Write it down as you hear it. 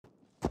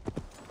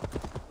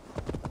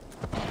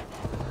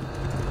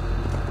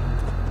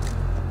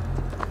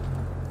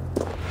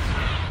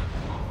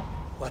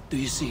do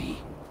you see?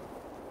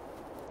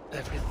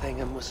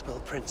 Everything a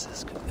Muspel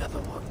princess could ever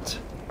want.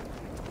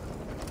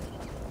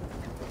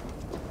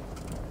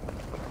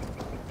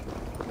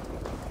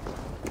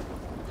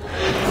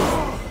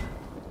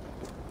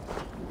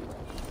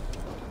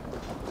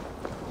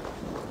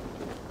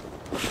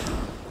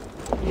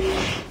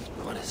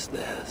 What is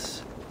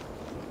this?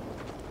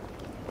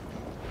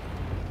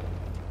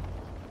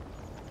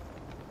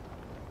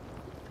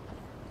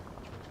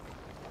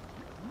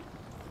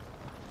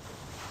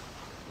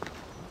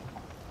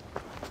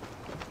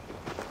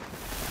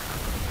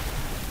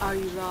 Are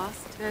you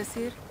lost,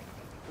 Esir?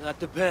 That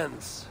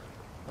depends.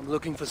 I'm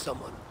looking for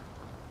someone.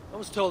 I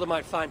was told I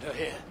might find her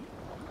here.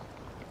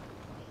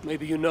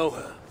 Maybe you know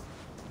her.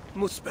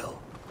 Muspel,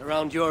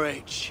 around your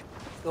age.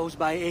 Goes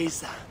by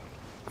Eysa.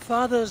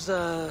 Father's,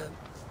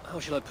 how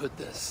shall I put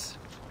this?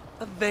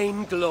 A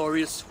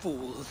vainglorious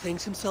fool who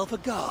thinks himself a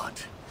god.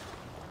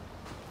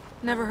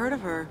 Never heard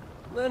of her.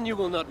 Then you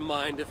will not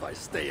mind if I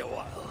stay a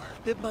while.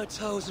 Dip my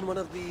toes in one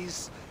of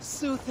these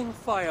soothing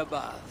fire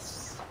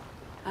baths.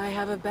 I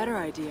have a better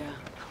idea.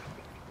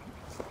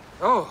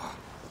 Oh,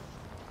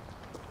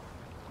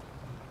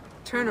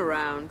 Turn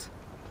around.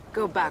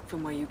 Go back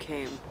from where you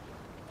came.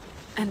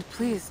 And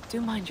please,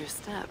 do mind your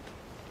step.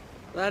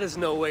 that is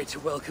no way to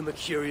welcome a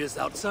curious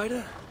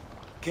outsider.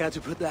 Care to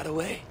put that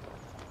away?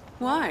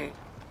 Why?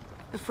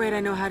 Afraid I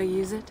know how to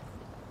use it?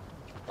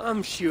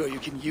 I'm sure you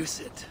can use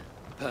it.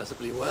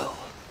 Passably well.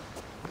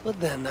 But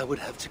then I would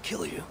have to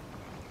kill you.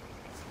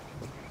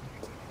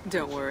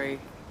 Don't worry.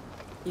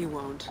 You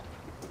won't.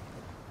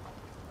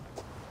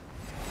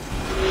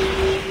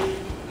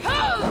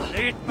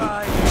 Lead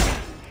by.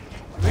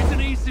 There is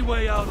an easy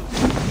way out of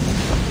this.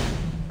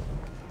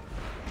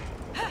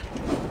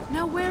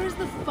 Now where is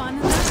the fun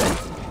in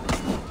that?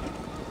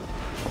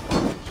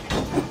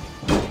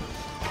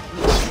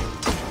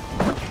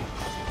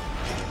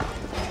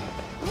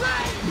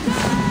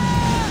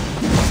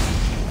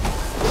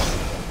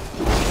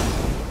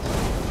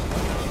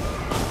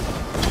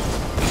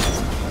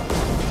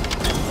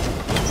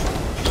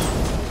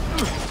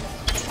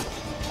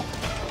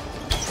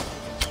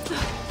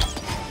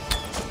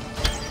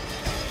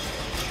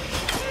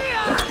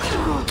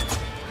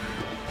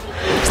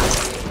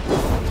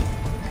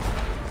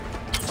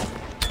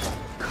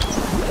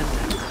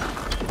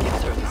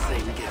 Gives her the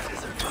same gift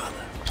as her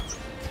father.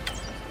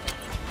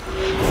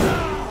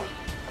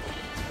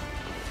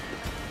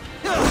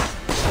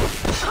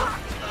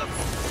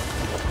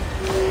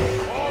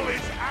 All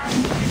is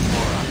asking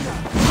for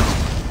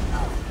us.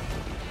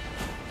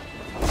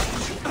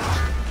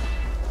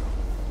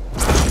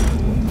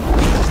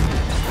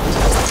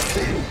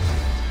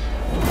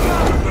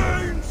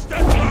 Burn,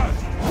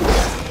 steadfast!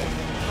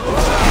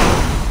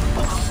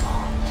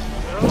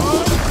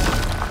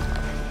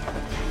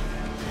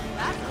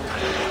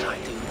 What I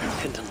do,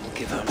 Hinton will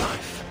give her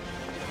life.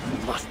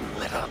 I mustn't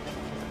let up.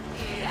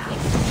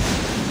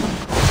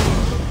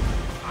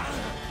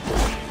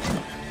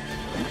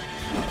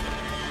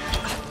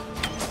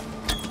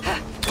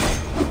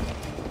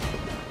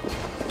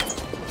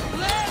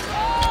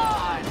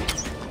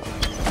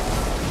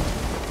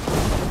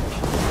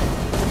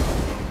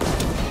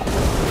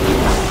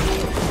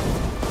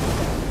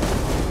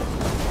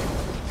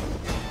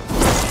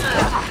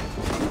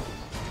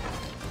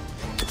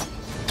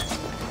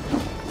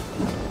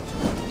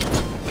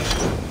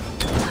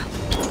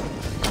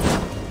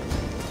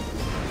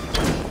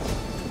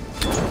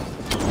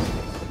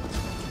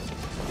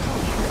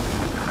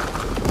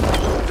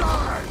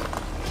 Die!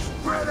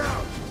 Spread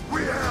out!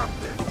 We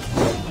have this!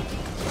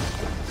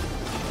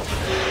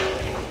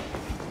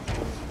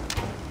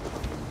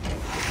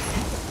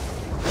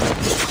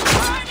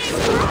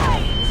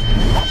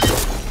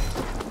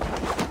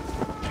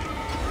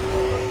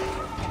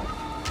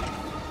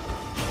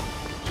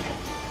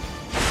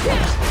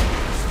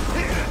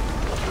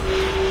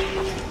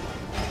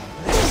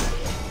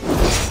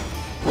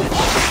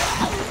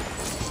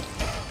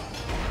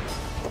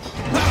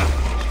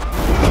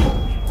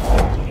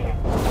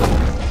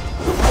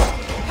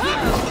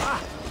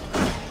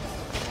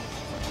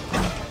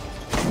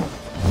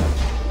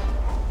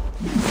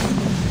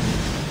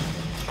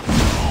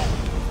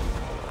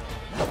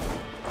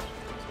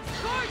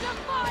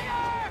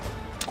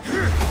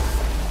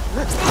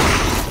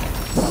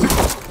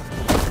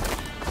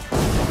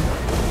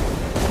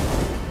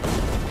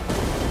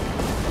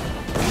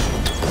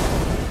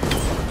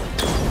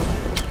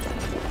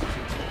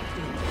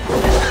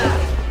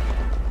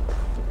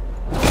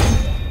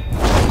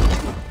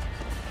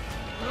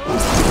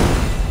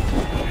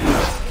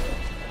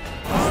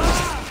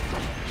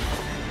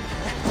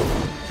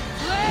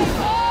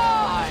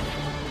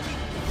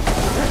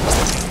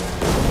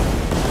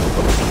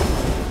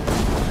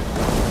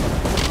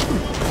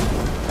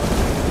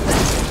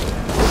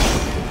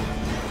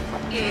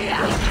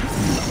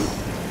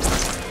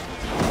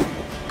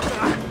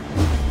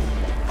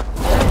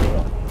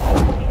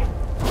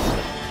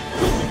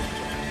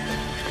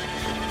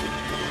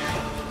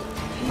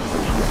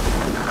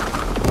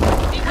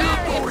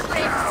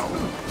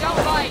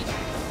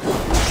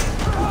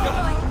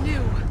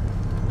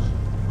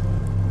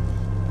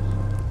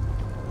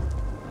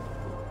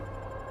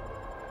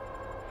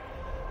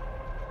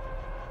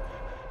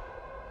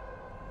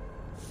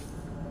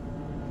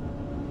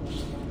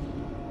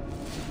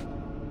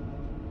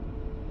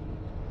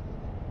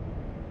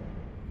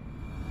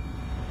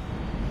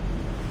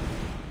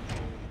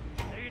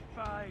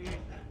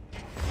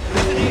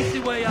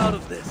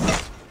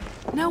 this.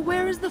 Now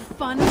where is the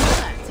fun in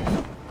that?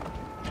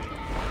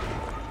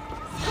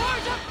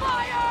 Scourge of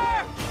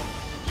fire!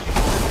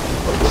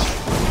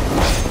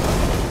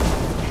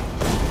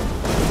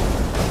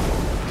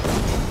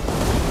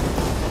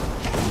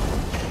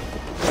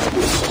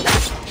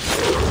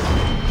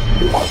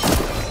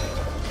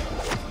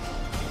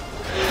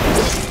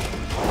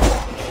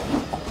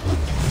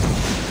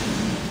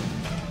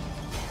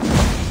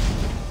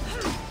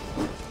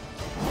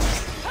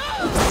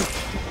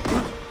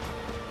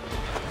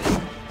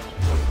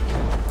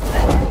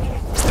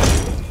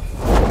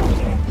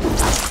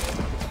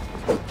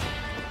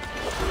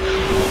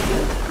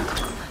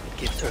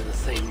 Gives her the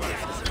same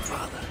life as her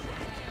father.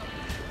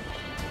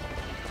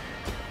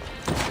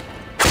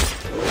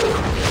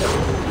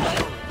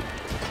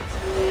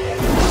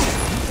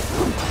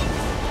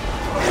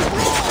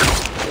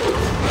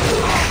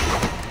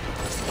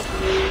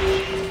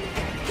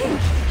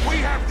 We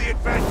have the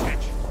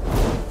advantage!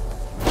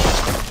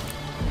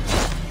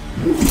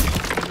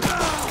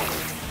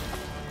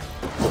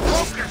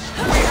 Focus!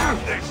 We have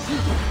this!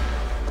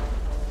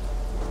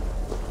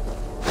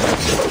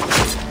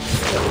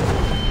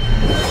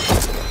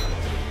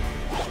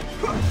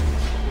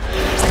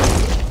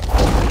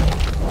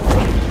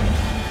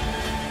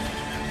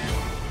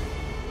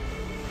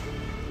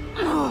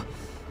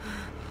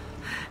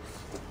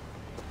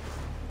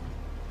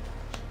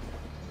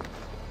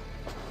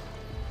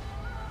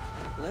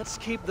 Let's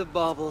keep the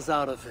baubles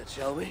out of it,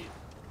 shall we?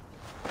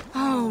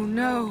 Oh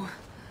no.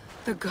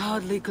 The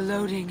godly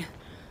gloating.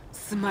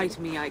 Smite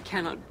me, I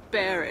cannot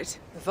bear it.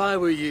 If I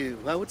were you,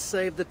 I would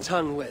save the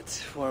tongue wit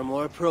for a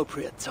more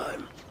appropriate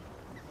time.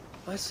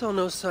 I saw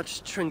no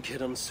such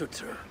trinket on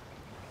Sutter.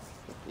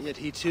 Yet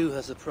he too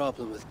has a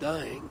problem with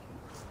dying.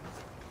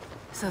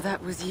 So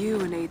that was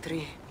you and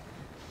Eitri.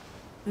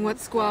 What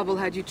squabble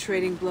had you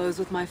trading blows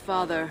with my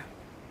father?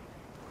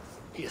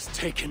 He has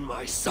taken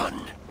my son.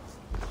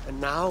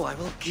 And now I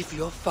will give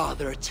your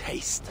father a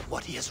taste of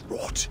what he has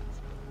wrought.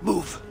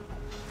 Move,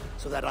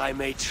 so that I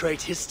may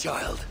trade his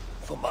child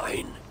for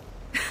mine.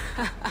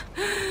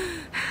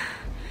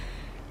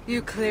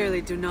 You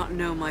clearly do not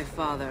know my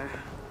father.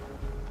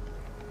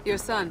 Your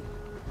son,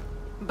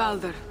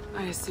 Baldur,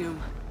 I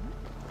assume.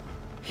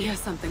 He has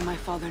something my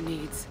father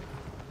needs.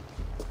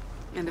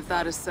 And if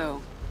that is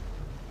so,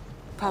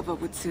 Papa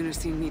would sooner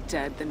see me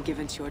dead than give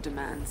in to your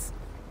demands.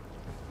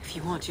 If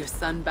you want your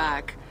son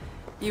back,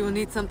 you will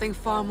need something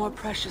far more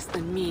precious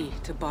than me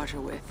to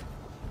barter with.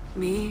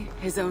 Me,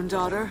 his own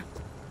daughter?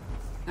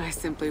 I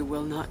simply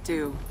will not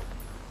do.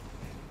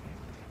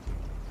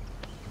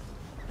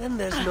 Then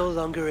there's no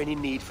longer any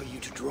need for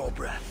you to draw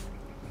breath.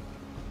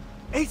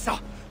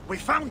 Eysa! We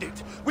found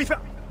it! We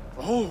found...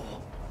 Oh!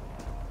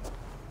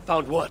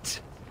 Found what?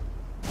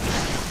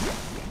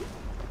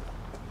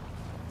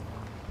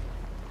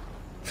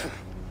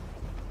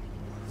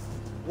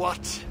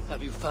 What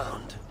have you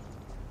found?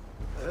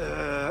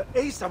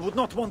 Eysa would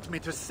not want me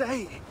to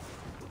say.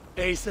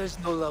 Eysa is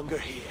no longer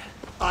here.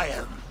 I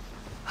am.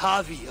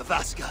 Havi of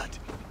Asgard,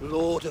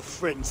 Lord of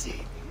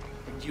Frenzy.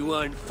 And you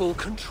are in full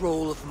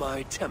control of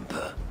my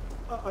temper.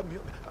 A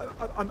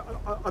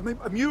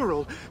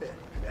mural.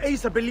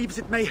 Eysa believes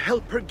it may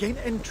help her gain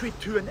entry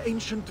to an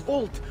ancient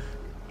vault.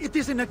 It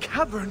is in a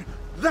cavern.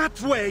 That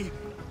way!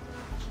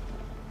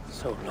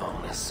 So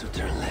long as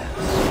Sutter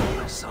lives,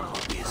 my son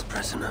will be his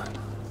prisoner.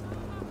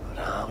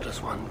 But how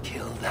does one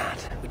kill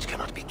that which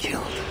cannot be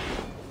killed?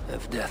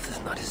 If death is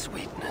not his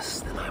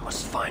weakness, then I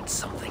must find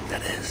something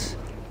that is.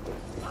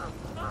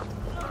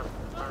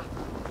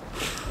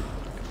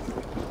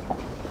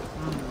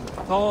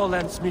 Thor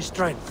lends me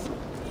strength.